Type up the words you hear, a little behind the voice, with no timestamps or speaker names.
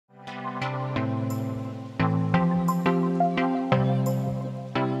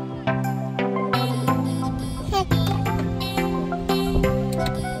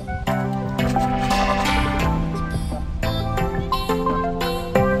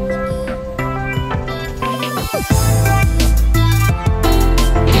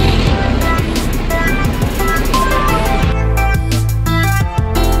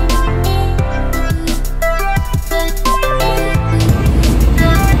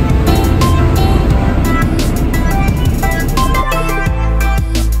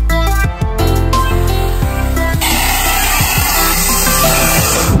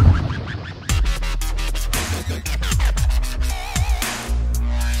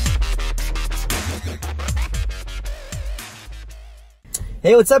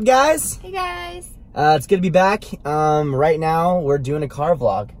Hey, what's up, guys? Hey, guys. It's good to be back. Right now, we're doing a car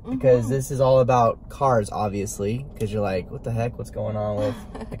vlog because this is all about cars, obviously. Because you're like, what the heck? What's going on with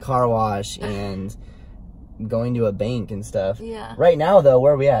the car wash and going to a bank and stuff? Yeah. Right now, though,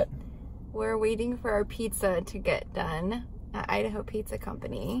 where are we at? We're waiting for our pizza to get done at Idaho Pizza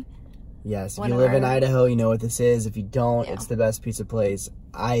Company. Yes, if you live in Idaho, you know what this is. If you don't, it's the best pizza place,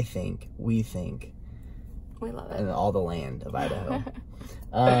 I think, we think. We love it. In all the land of Idaho.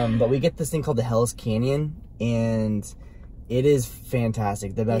 But we get this thing called the Hell's Canyon, and it is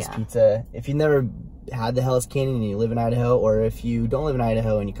fantastic. The best pizza. If you've never had the Hell's Canyon and you live in Idaho, or if you don't live in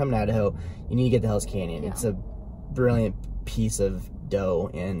Idaho and you come to Idaho, you need to get the Hell's Canyon. It's a brilliant piece of dough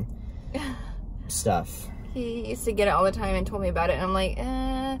and stuff. He used to get it all the time and told me about it, and I'm like,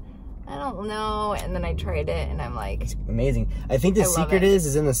 I don't know. And then I tried it, and I'm like, it's amazing. I think the secret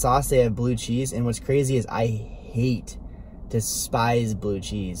is in the sauce. They have blue cheese, and what's crazy is I despise blue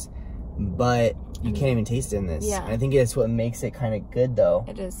cheese, but you can't even taste it in this. Yeah. And I think that's what makes it kind of good, though.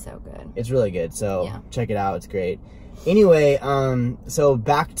 It is so good. It's really good, so check it out. It's great. Anyway, so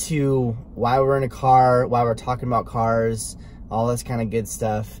back to why we're in a car, why we're talking about cars, all this kind of good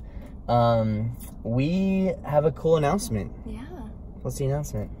stuff. We have a cool announcement. Yeah. What's the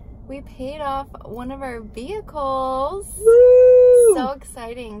announcement? We paid off one of our vehicles. Woo! So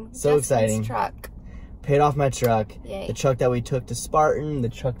exciting. So exciting. Truck. Paid off my truck. Yay. The truck that we took to Spartan, the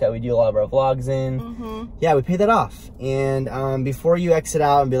truck that we do a lot of our vlogs in. Yeah, we paid that off. And before you exit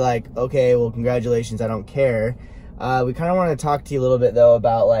out and be like, okay, well, congratulations, I don't care. We kind of want to talk to you a little bit, though,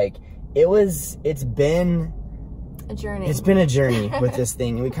 about, like, it's been a journey. It's been a journey with this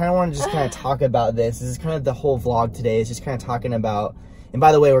thing. And we kind of want to just kind of talk about this. This is kind of the whole vlog today. It's just kind of talking about, and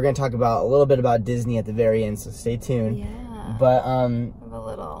by the way, we're going to talk about a little bit about Disney at the very end, so stay tuned. Yeah. But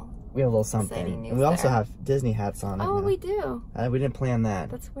we have a little something. And we also have Disney hats on. Oh, we do. We didn't plan that.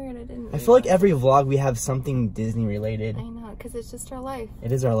 That's weird. I feel like every vlog we have something Disney related. I know, because it's just our life.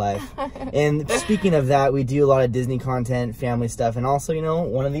 It is our life. And speaking of that, we do a lot of Disney content, family stuff, and also, you know,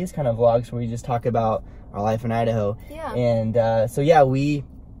 one of these kind of vlogs where we just talk about our life in Idaho. Yeah. And so yeah,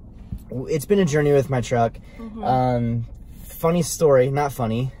 it's been a journey with my truck. Funny story, not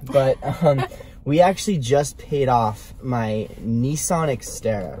funny, but we actually just paid off my Nissan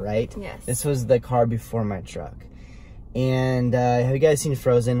Xterra, right? Yes. This was the car before my truck. And have you guys seen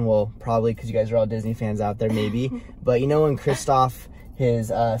Frozen? Well, probably, because you guys are all Disney fans out there, maybe. But you know when Kristoff,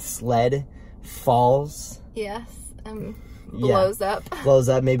 his sled falls? Yes. Blows up. Blows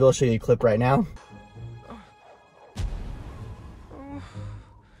up. Maybe I'll show you a clip right now.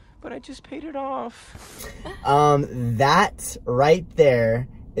 But I just paid it off. That right there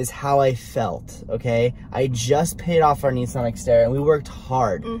is how I felt, okay? I just paid off our Nissan Xterra, and we worked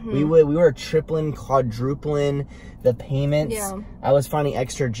hard. We were tripling, quadrupling the payments. Yeah. I was finding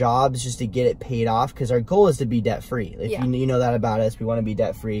extra jobs just to get it paid off, because our goal is to be debt-free. If you know that about us, we want to be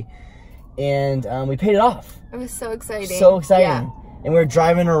debt-free. And we paid it off. It was so exciting. So exciting. Yeah. And we were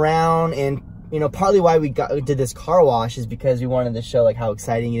driving around, and you know, partly why we did this car wash is because we wanted to show like how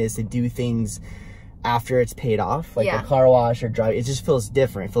exciting it is to do things after it's paid off, like a car wash or drive. It just feels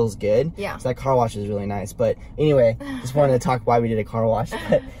different. It feels good. Yeah. So that car wash is really nice. But anyway, just wanted to talk why we did a car wash.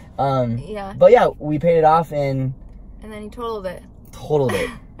 But But yeah, we paid it off and then he totaled it. Totaled it.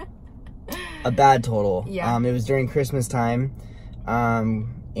 A bad total. Yeah. It was during Christmas time.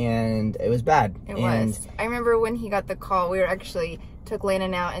 And it was bad. It was. I remember when he got the call, we were actually took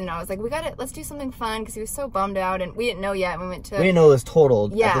Landon out, and I was like, let's do something fun, because he was so bummed out, and we didn't know yet. We didn't know it was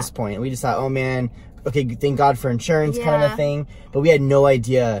totaled at this point. We just thought, oh man, okay, thank God for insurance kind of a thing. But we had no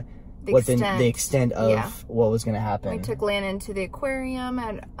idea the extent of what was going to happen. We took Landon to the aquarium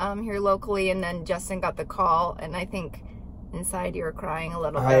at here locally, and then Justin got the call, and I think inside you were crying a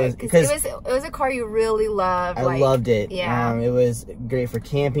little bit, because it was a car you really loved. I loved it. Yeah. It was great for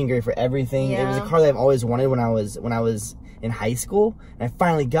camping, great for everything. It was a car that I've always wanted when I was in high school, and I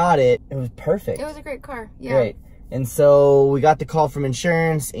finally got it. It was perfect. It was a great car. Yeah. Great. And so we got the call from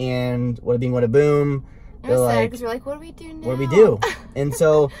insurance, and wada bing, wada boom. It was sad, because we're like, what do we do now? What do we do? And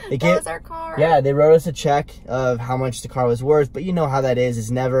so they that was our car. Yeah, they wrote us a check of how much the car was worth, but you know how that is.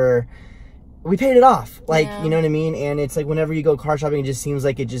 It's never. We paid it off, like, you know what I mean? And it's like whenever you go car shopping, it just seems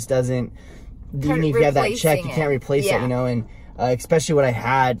like it just doesn't, even if you have that check, you can't replace it, you know? And especially what I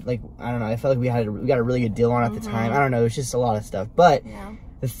had, like, I don't know, I felt like we got a really good deal on at the time. I don't know, it was just a lot of stuff. But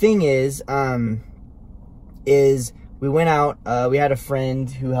the thing is we went out, we had a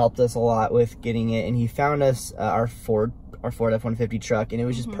friend who helped us a lot with getting it, and he found us our Ford F-150 truck, and it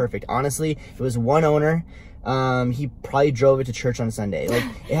was just perfect. Honestly, it was one owner. He probably drove it to church on Sunday. Like,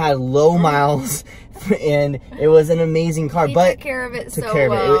 it had low miles, and it was an amazing car. He but took care of it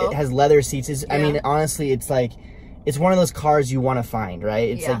It has leather seats. I mean, honestly, it's like, it's one of those cars you want to find, right?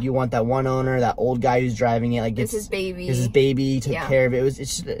 It's like you want that one owner, that old guy who's driving it. Like, it's his baby. It's his baby. He took care of it.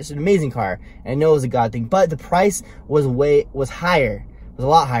 It's an amazing car. And I know it was a God thing, but the price was higher. It was a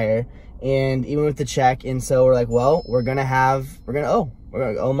lot higher. And even with the check, and so we're like, well, we're gonna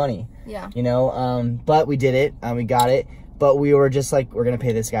owe money. Yeah. You know, but we did it. We got it. But we were just like, we're gonna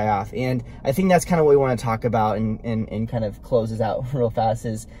pay this guy off. And I think that's kind of what we want to talk about and kind of close this out real fast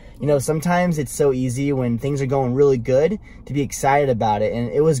is, you know, sometimes it's so easy when things are going really good to be excited about it.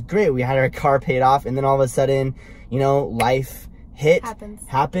 And it was great. We had our car paid off, and then all of a sudden, you know, life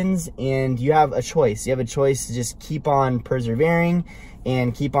happens, and you have a choice. You have a choice to just keep on persevering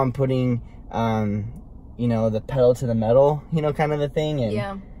and keep on putting, you know, the pedal to the metal, you know, kind of a thing.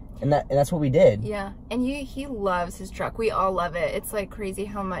 And and that's what we did. Yeah. And he loves his truck. We all love it. It's like crazy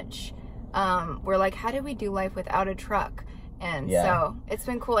how much we're like, how did we do life without a truck? And so it's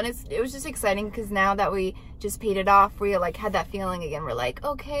been cool. And it was just exciting because now that we just paid it off, we like had that feeling again. We're like,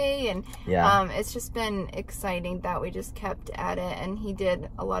 okay. And it's just been exciting that we just kept at it. And he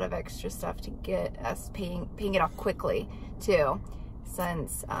did a lot of extra stuff to get us paying it off quickly too,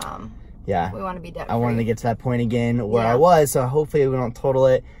 since we want to be debt free. I wanted to get to that point again where I was, so hopefully we don't total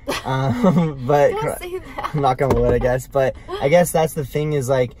it. But don't say that. I'm not gonna wood, I guess. But I guess that's the thing is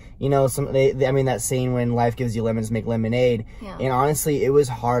like, you know, I mean that saying, when life gives you lemons, make lemonade. And honestly, it was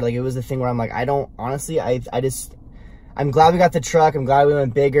hard. Like, it was the thing where I'm like, I'm glad we got the truck. I'm glad we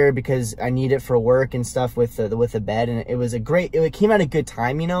went bigger because I need it for work and stuff with the bed. And it was it came at a good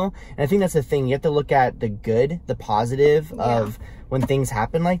time, you know? And I think that's the thing. You have to look at the good, the positive of when things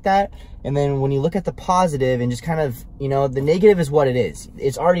happen like that. And then when you look at the positive and just kind of, you know, the negative is what it is.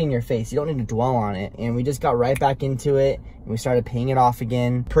 It's already in your face. You don't need to dwell on it. And we just got right back into it, and we started paying it off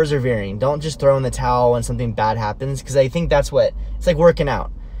again. Persevering. Don't just throw in the towel when something bad happens, because I think that's it's like working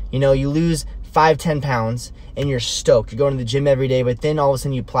out. You know, you lose 5-10 pounds and you're stoked. You're going to the gym every day, but then all of a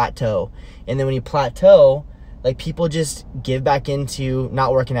sudden you plateau. And then when you plateau, like, people just give back into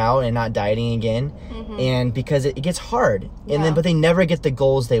not working out and not dieting again. And because it gets hard. And but they never get the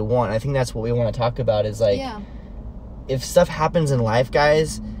goals they want. I think that's what we want to talk about is like, if stuff happens in life,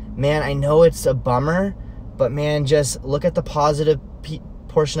 guys, man, I know it's a bummer, but man, just look at the positive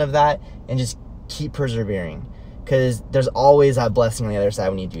portion of that and just keep persevering. Because there's always that blessing on the other side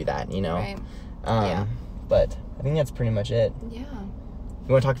when you do that, you know? Right. But I think that's pretty much it. Yeah. You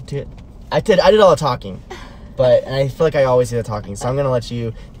want to talk to it? I did all the talking. And I feel like I always do the talking. So I'm going to let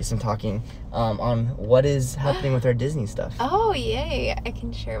you do some talking on what is happening with our Disney stuff. Oh, yay. I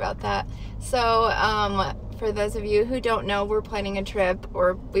can share about that. So for those of you who don't know, we're planning a trip,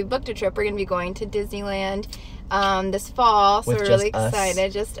 or we booked a trip. We're going to be going to Disneyland this fall. So we're really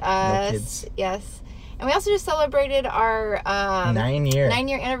excited. Just us. No kids. Yes. And we also just celebrated our 9-year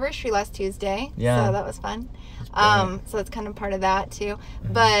anniversary last Tuesday. Yeah. So that was fun. So that's kind of part of that too.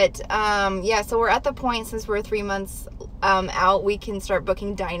 But so we're at the point, since we're 3 months out, we can start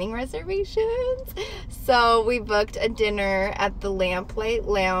booking dining reservations. So we booked a dinner at the Lamplight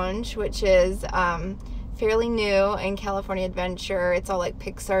Lounge, which is fairly new in California Adventure. It's all like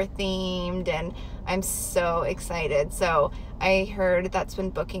Pixar themed, and I'm so excited. So I heard that's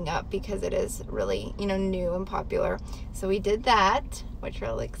been booking up because it is really, you know, new and popular. So we did that, which we're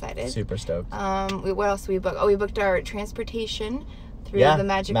really excited. Super stoked. What else did we book? Oh, we booked our transportation through the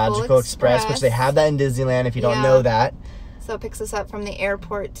Magical Express, which they have that in Disneyland if you don't know that. So it picks us up from the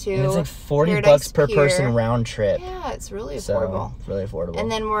airport to and it's like $40 per person round trip. Yeah, it's really affordable. So, really affordable.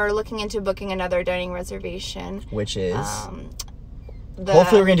 And then we're looking into booking another dining reservation, which is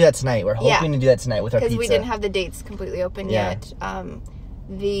hopefully we're gonna do that tonight. We're hoping to do that tonight with our pizza, because we didn't have the dates completely open yet.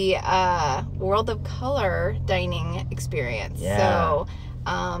 The World of Color dining experience. So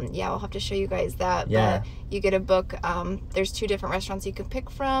we'll have to show you guys that. But you get a book. There's 2 different restaurants you can pick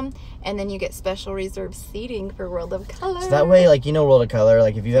from, and then you get special reserved seating for World of Color. So that way, like, you know, World of Color,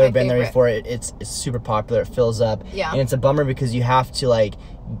 like, if you've ever been there before, it's super popular. It fills up. Yeah. And it's a bummer because you have to, like,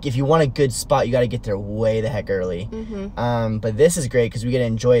 if you want a good spot, you got to get there way the heck early. But this is great because we get to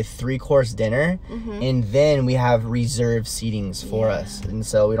enjoy a 3-course dinner, and then we have reserved seatings for us, and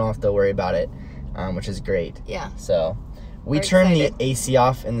so we don't have to worry about it, which is great. Yeah. So we turned the AC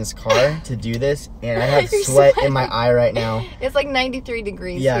off in this car to do this, and I have sweat in my eye right now. It's like 93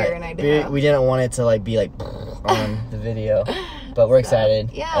 degrees here in Idaho. We didn't want it to like be like on the video, but we're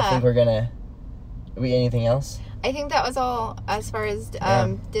excited. Yeah. I think we're gonna. Anything else? I think that was all as far as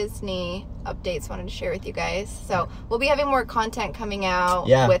Disney updates wanted to share with you guys. So we'll be having more content coming out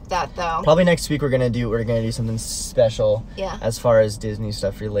with that though. Probably next week we're gonna do something special as far as Disney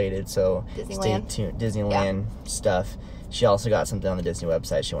stuff related. So Disneyland. Stay tuned. Disneyland stuff. She also got something on the Disney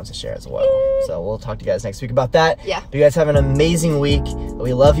website she wants to share as well. So we'll talk to you guys next week about that. Yeah. But you guys have an amazing week.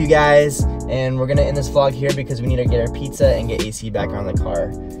 We love you guys. And we're going to end this vlog here because we need to get our pizza and get AC back on the car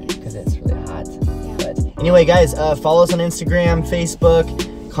because it's really hot. Yeah. But anyway, guys, follow us on Instagram, Facebook.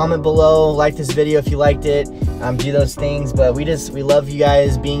 Comment below, like this video if you liked it. Do those things. But we love you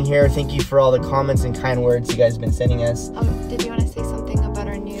guys being here. Thank you for all the comments and kind words you guys have been sending us. Did you want to say something about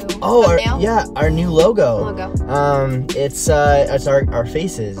our new thumbnail? Our new logo. It's our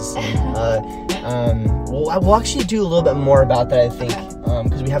faces. We'll actually do a little bit more about that, I think,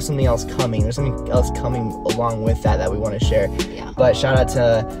 because we have something else coming. There's something else coming along with that we want to share. Yeah. But shout out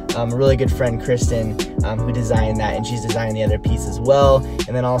to a really good friend, Kristen, who designed that, and she's designing the other piece as well.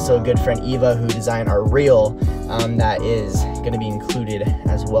 And then also a good friend, Eva, who designed our reel that is going to be included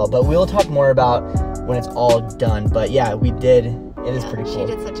as well. But we'll talk more about when it's all done. But yeah, we did. It is pretty cool.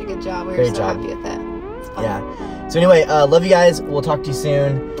 She did such a good job. We were so happy with it. It's fun. Yeah. So anyway, love you guys. We'll talk to you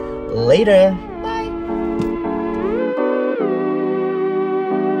soon. Later. Bye.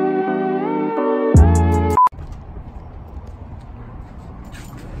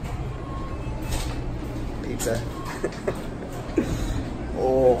 Pizza.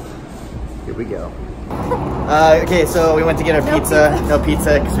 Oh, here we go. Okay, so we went to get our pizza. No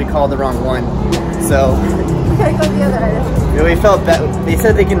pizza because we called the wrong one. So we gotta go the other item. We felt bad. They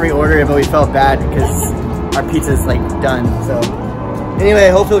said they can reorder it, but we felt bad because our pizza's like done. So anyway,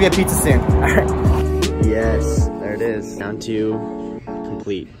 hopefully we'll get pizza soon. Yes, there it is. Round 2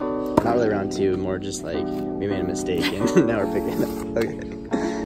 complete. Not really round 2, more just like we made a mistake and now we're picking it up. Okay.